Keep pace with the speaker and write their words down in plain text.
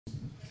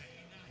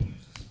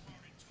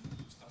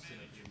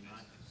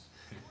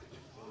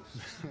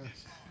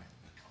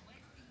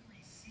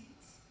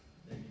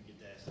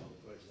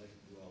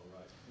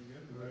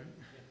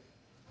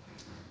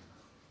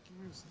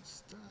Where's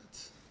the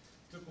stats?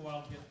 Took a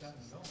while to get that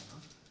one going, huh?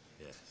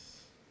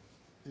 Yes.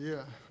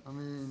 Yeah, I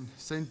mean,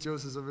 St.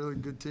 Joe's is a really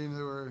good team.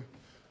 They were,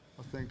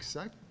 I think,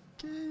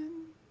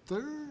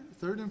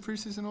 third in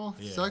preseason all?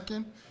 Yeah.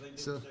 Second?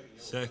 So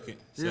Second,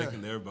 Yeah.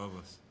 they're above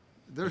us.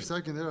 they're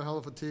second. They're a hell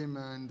of a team,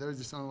 and they're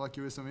just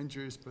unlucky with some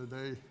injuries. But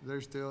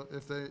they're still,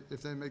 if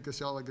they make a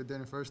shot like they did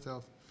in the first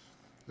half,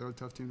 they're a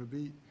tough team to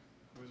beat.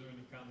 Was there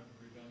any kind of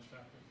revenge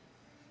factor?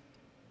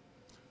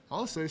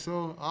 I'll say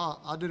so.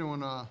 I didn't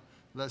want to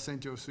let St.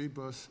 Joe sweep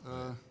us.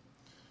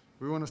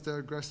 We want to stay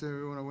aggressive.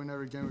 We want to win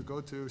every game we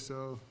go to.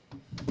 So,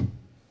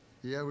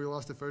 yeah, we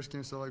lost the first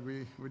game, so like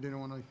we didn't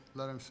want to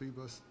let them sweep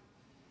us.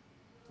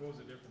 What was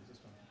the difference this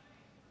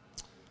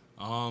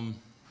time?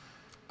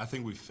 I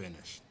think we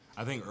finished.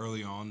 I think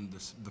early on,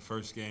 the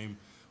first game,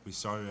 we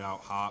started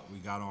out hot. We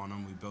got on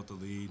them. We built the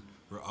lead.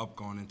 We're up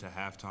going into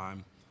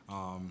halftime.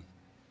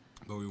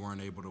 But we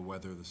weren't able to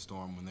weather the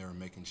storm when they were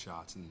making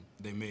shots. And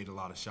they made a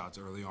lot of shots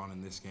early on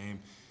in this game.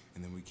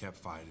 And then we kept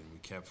fighting,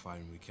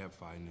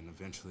 and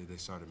eventually they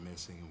started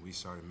missing, and we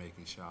started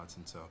making shots,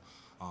 and so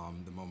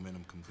the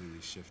momentum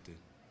completely shifted.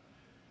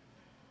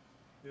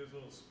 There was a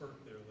little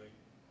spurt there late.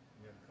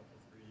 You had a couple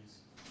of threes.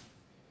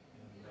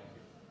 And,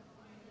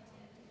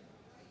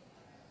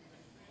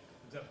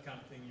 is that the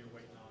kind of thing you're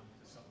waiting on,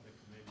 to something that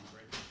could maybe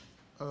break?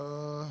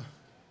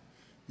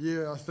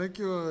 Yeah, I think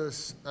it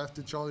was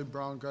after Charlie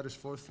Brown got his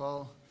fourth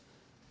foul,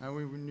 and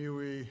we knew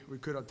we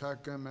could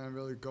attack him and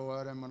really go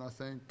at him, and I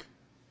think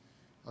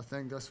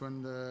that's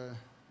when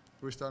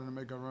we started to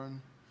make a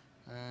run,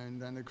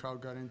 and then the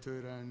crowd got into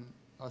it, and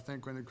I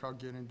think when the crowd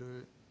get into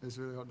it, it's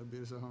really hard to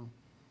beat us at home.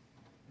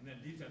 And then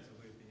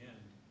defensively at the end,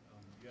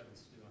 you had to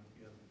steal on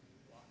the other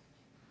block.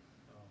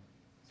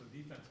 So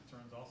defensive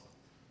turns also.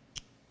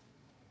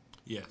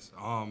 Yes,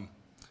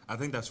 I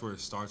think that's where it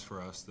starts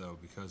for us though,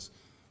 because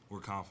we're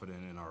confident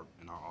in our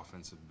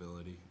offensive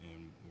ability,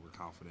 and we're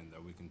confident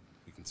that we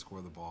can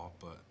score the ball,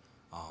 but.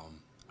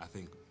 I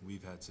think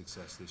we've had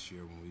success this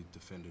year when we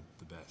defended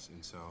the best,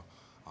 and so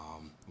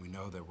we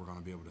know that we're going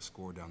to be able to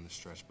score down the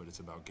stretch, but it's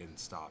about getting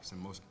stops and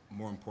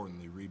more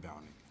importantly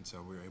rebounding. And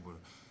so we're able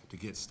to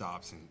get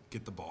stops and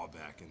get the ball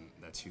back, and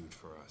that's huge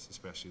for us,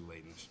 especially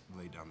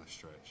late down the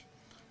stretch.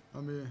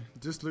 I mean,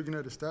 just looking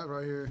at the stat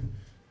right here,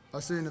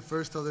 I see in the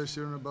first half they're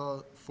shooting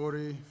about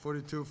 40,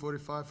 42,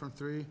 45 from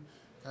three,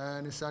 and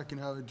in the second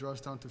half it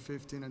drops down to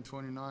 15 and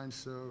 29.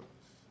 So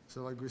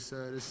like we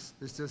said, it's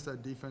just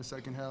that defense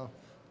second half.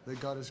 They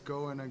got us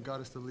going and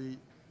got us the lead.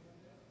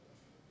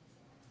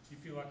 Do you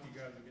feel like you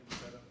guys are getting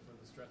set up for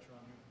the stretch run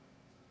here?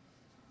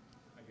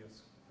 I guess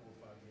 4 or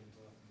 5 games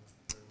left in the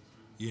regular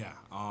season. Yeah,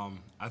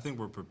 I think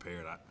we're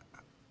prepared.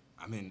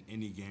 I mean,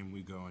 any game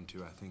we go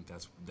into, I think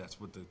that's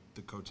what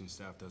the coaching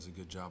staff does a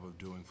good job of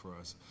doing for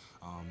us,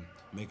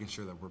 making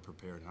sure that we're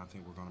prepared. And I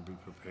think we're going to be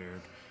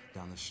prepared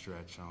down the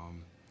stretch.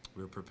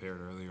 We were prepared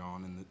early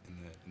on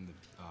in the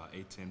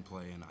 8-10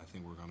 play, and I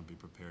think we're going to be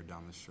prepared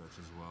down the stretch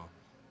as well.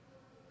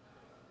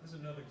 This is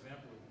another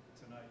example of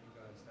tonight you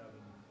guys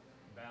having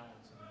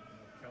balance, and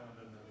Kellen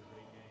didn't have a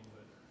great game,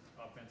 but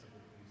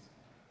offensively,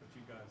 but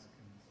you guys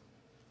can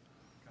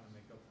kind of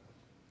make up for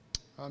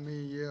it. I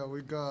mean, yeah,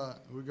 we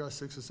got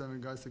 6 or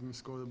 7 guys that can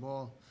score the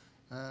ball,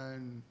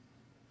 and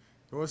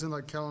it wasn't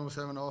like Kellen was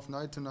having an off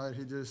night tonight.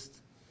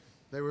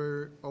 They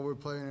were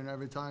overplaying it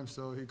every time,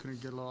 so he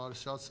couldn't get a lot of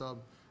shots up.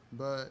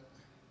 But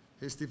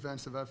his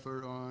defensive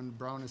effort on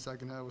Brown in the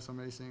second half was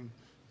amazing,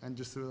 and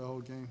just through the whole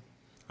game.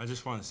 I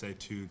just want to say,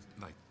 too,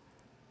 like,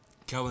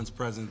 Kellen's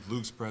presence,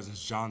 Luke's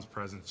presence, Jon's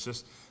presence,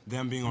 just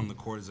them being on the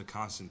court is a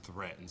constant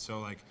threat. And so,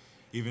 like,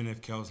 even if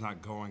Kel's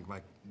not going,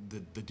 like,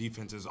 the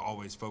defense is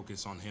always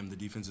focused on him. The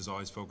defense is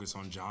always focused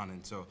on Jon,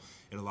 and so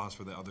it allows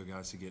for the other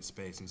guys to get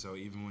space. And so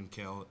even when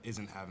Kel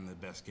isn't having the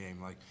best game,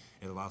 like,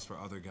 it allows for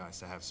other guys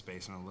to have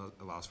space, and it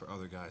allows for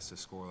other guys to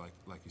score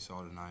like you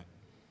saw tonight.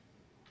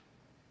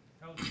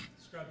 How would you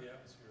describe the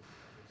atmosphere?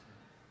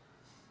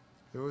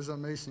 It was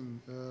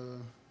amazing.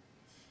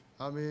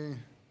 I mean,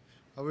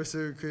 I wish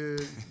it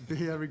could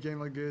be every game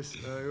like this.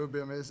 It would be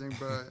amazing,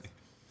 but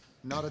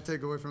not to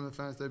take away from the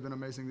fans. They've been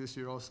amazing this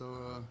year.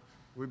 Also,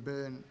 we've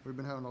been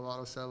having a lot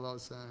of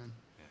sellouts, and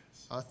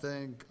Yes. I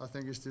think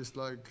it's just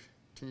like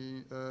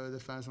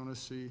the fans want to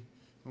see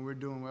when we're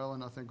doing well,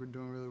 and I think we're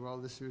doing really well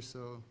this year.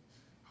 So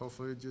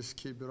hopefully, just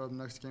keep it up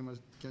next game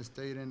against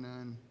Dayton,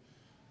 and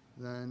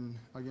then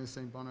against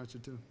St. Bonaventure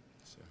too.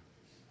 Sure.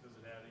 Does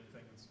it add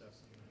anything when Steph's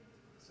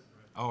sitting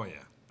right?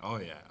 Oh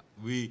yeah.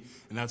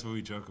 And that's what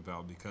we joke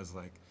about, because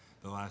like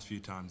the last few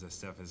times that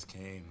Steph has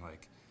came,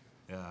 like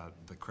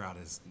the crowd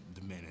has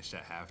diminished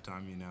at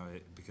halftime,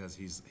 because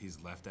he's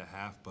left at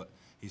half, but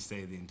he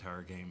stayed the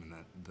entire game, and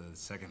that the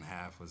second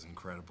half was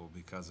incredible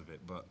because of it.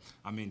 But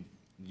I mean,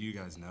 you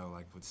guys know,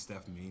 like, what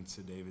Steph means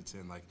to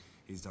Davidson. Like,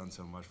 he's done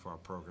so much for our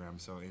program,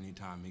 so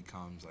anytime he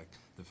comes, like,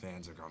 the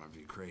fans are going to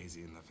be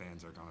crazy, and the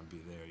fans are going to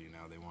be there,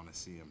 they want to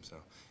see him. So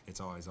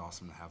it's always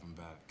awesome to have him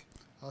back.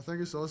 I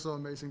think it's also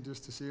amazing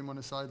just to see him on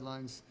the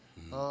sidelines.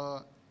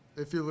 Mm-hmm.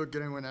 If you look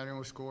at him when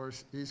anyone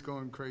scores, he's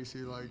going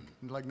crazy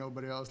like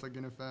nobody else, like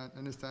in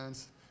the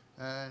stands.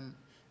 And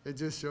it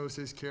just shows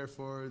his care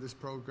for this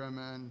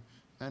program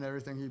and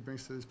everything he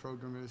brings to this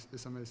program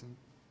is amazing.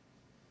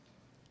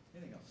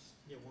 Anything else?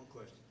 Yeah, one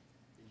question.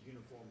 These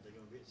uniforms, is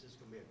this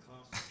gonna be a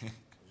constant?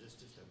 Or is this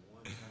just a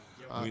one-time?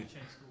 Yeah, we're gonna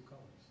change school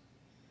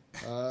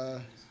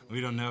colors.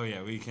 We don't know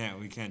yet. We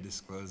can't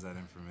disclose that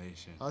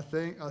information. I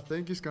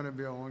think it's gonna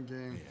be a one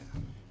game,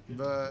 Yeah.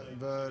 but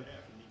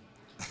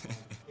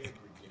Every game.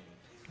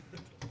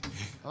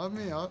 I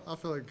mean I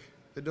feel like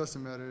it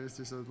doesn't matter. It's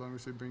just as long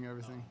as we bring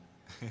everything.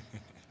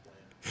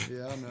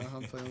 Yeah, I know.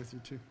 I'm playing with you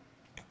too.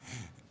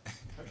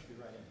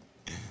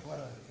 What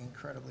an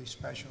incredibly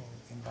special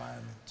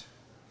environment.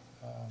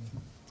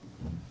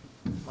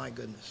 My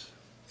goodness.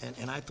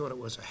 And I thought it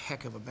was a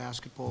heck of a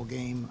basketball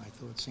game. I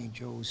thought St.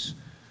 Joe's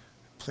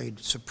played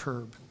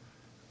superb.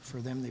 For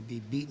them to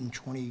be beaten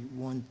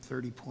 21,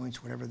 30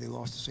 points, whatever they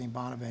lost to St.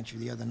 Bonaventure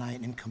the other night,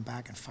 and then come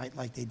back and fight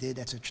like they did,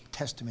 that's a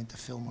testament to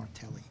Phil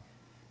Martelli.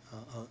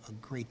 A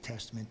great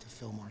testament to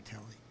Phil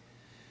Martelli.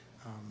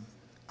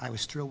 I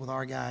was thrilled with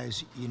our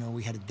guys. You know,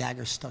 we had a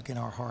dagger stuck in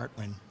our heart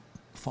when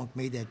Funk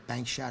made that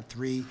bank shot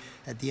 3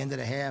 at the end of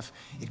the half.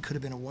 It could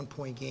have been a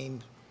one-point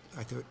game.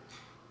 I thought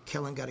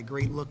Kellen got a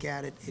great look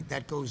at it.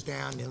 That goes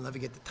down. They'll never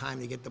get the time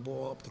to get the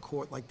ball up the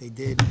court like they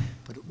did,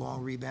 but a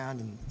long rebound,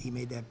 and he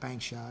made that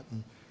bank shot.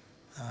 And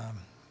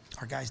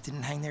our guys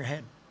didn't hang their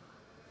head.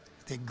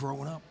 They're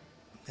growing up.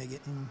 They're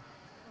getting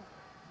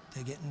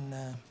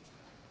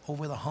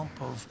over the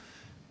hump of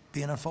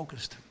being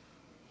unfocused.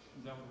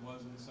 Is that what it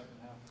was in the second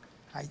half?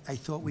 I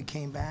thought we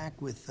came back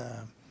with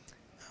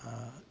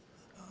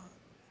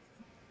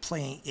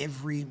playing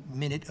every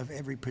minute of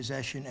every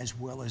possession as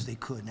well as they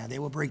could. Now,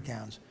 there were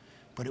breakdowns,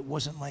 but it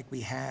wasn't like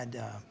we had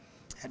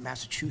at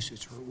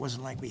Massachusetts, or it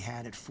wasn't like we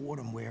had at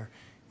Fordham, where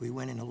we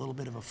went in a little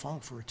bit of a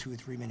funk for a 2 or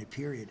 3 minute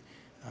period.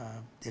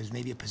 There's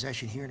maybe a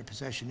possession here and a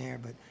possession there,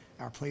 but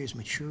our players'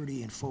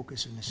 maturity and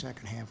focus in the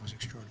second half was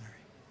extraordinary.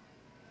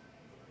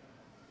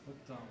 What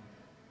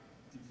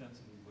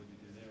defensively what did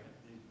you do there?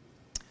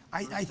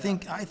 I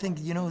think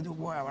you know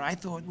what I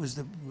thought was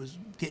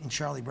getting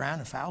Charlie Brown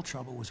in foul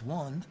trouble was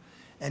one,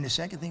 and the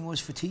second thing was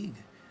fatigue.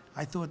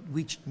 I thought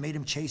we made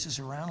him chase us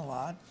around a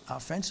lot.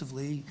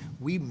 Offensively,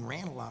 we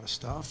ran a lot of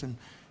stuff, and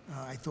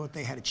I thought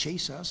they had to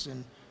chase us,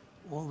 and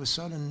all of a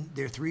sudden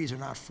their threes are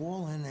not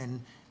falling,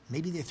 and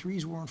maybe their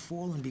threes weren't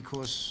falling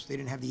because they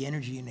didn't have the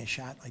energy in their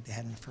shot like they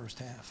had in the first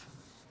half.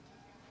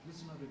 This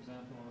is another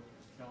example of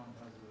Kellen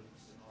has an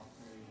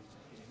off-day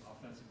game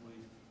offensively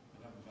and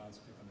having guys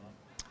pick him up.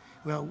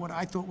 Well, what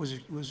I thought was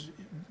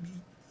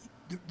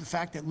the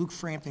fact that Luke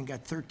Frampton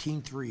got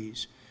 13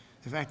 threes,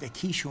 the fact that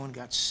KiShawn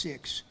got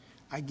 6,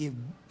 I give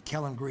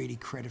Kellen Grady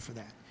credit for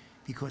that,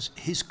 because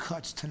his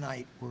cuts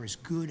tonight were as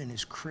good and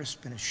as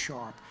crisp and as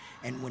sharp.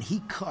 And when he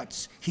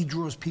cuts, he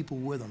draws people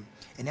with him,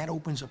 and that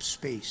opens up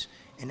space.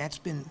 And that's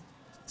been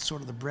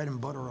sort of the bread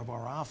and butter of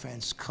our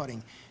offense,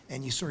 cutting.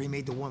 And you saw he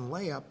made the one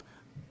layup,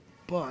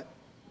 but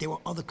there were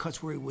other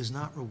cuts where he was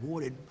not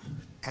rewarded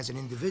as an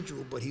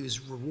individual, but he was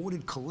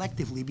rewarded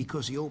collectively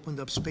because he opened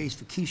up space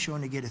for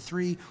KiShawn to get a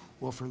 3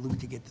 or for Luke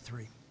to get the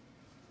 3.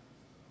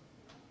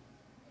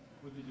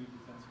 What did you do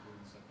defensively in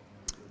the second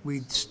half?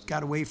 We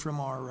got away from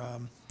our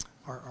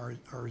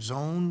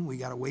zone. We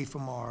got away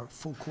from our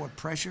full court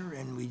pressure,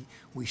 and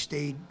we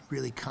stayed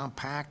really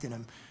compact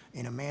in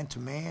a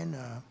man-to-man.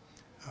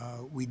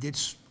 We did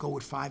go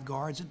with 5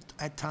 guards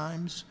at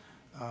times.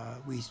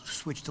 We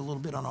switched a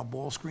little bit on our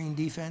ball screen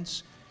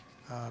defense.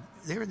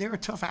 They're a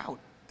tough out.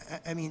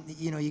 I mean,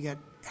 you know, you got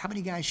how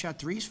many guys shot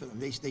threes for them?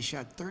 They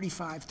shot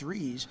 35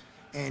 threes,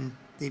 and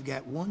they've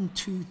got 1,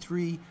 2,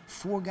 3,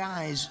 4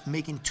 guys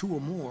making 2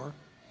 or more,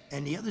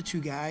 and the other 2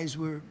 guys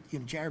were, you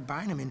know, Jared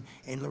Bynum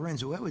and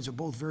Lorenzo Edwards are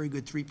both very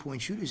good 3-point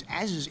shooters,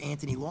 as is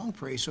Anthony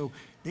Longpre. So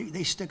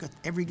they stick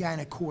every guy in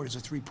the court as a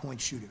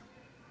 3-point shooter.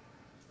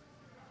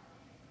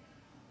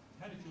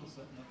 How do you feel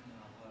setting up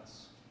now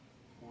last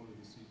quarter of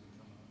the season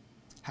coming up?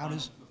 How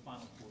does the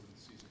final quarter of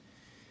the season?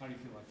 How do you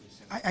feel like you're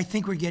setting up? I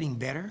think we're getting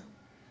better.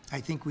 I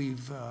think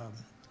we've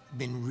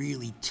been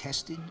really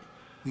tested.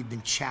 We've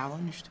been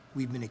challenged.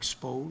 We've been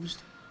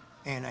exposed.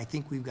 And I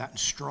think we've gotten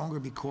stronger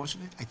because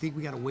of it. I think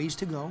we got a ways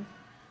to go.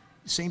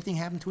 The same thing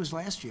happened to us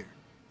last year.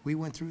 We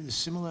went through the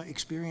similar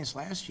experience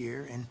last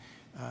year, and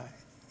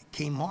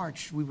came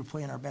March, we were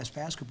playing our best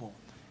basketball.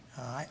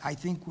 I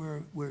think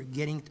we're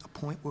getting to a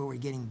point where we're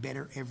getting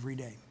better every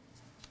day.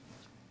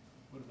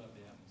 What about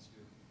the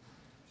atmosphere?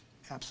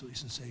 Absolutely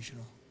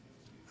sensational.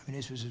 I mean,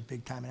 this was as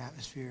big time an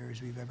atmosphere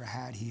as we've ever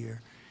had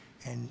here.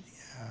 And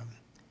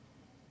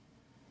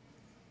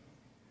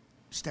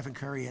Stephen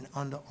Curry and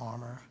Under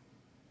Armour,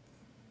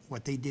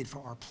 what they did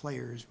for our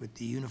players with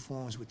the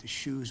uniforms, with the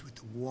shoes, with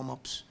the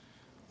warm-ups,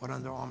 what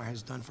Under Armour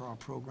has done for our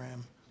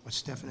program, what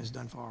Stephen has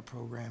done for our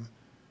program,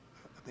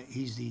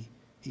 he's the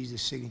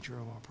signature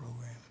of our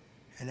program.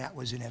 And that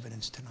was in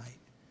evidence tonight.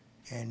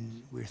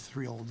 And we're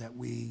thrilled that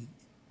we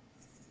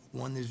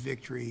won this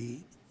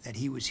victory, that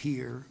he was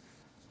here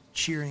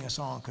cheering us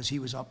on, because he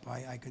was up.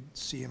 I could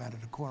see him out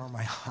of the corner of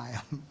my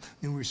eye on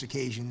numerous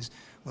occasions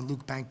when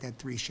Luke banked that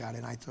 3 shot,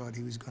 and I thought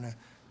he was going to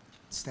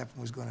Stephen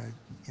was going to,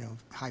 you know,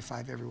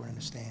 high-five everyone in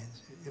the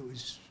stands. It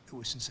was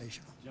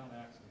sensational. Jon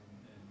Axel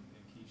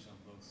and KiShawn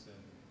both said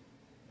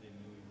that they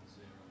knew he was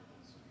there.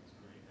 It was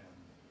great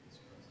having his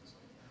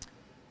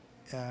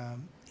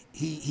presence.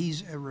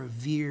 He's a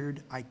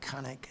revered,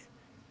 iconic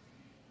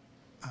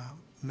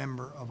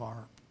member of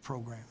our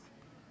program.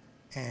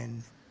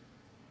 And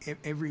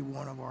every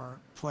one of our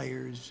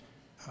players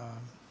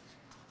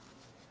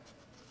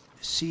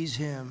sees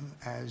him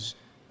as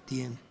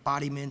the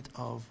embodiment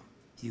of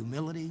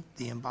humility,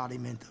 the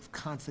embodiment of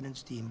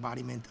confidence, the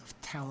embodiment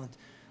of talent,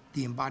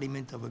 the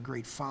embodiment of a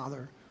great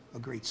father, a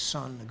great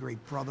son, a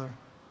great brother,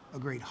 a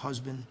great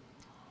husband.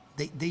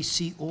 They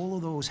see all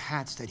of those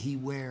hats that he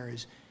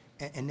wears,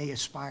 and they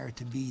aspire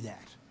to be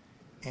that.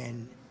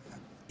 And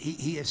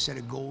he has set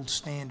a gold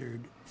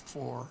standard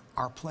for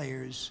our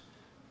players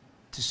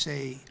to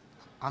say,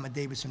 I'm a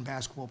Davidson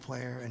basketball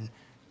player, and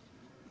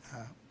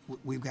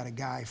we've got a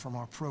guy from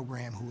our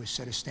program who has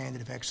set a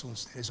standard of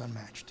excellence that is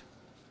unmatched.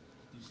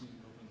 You see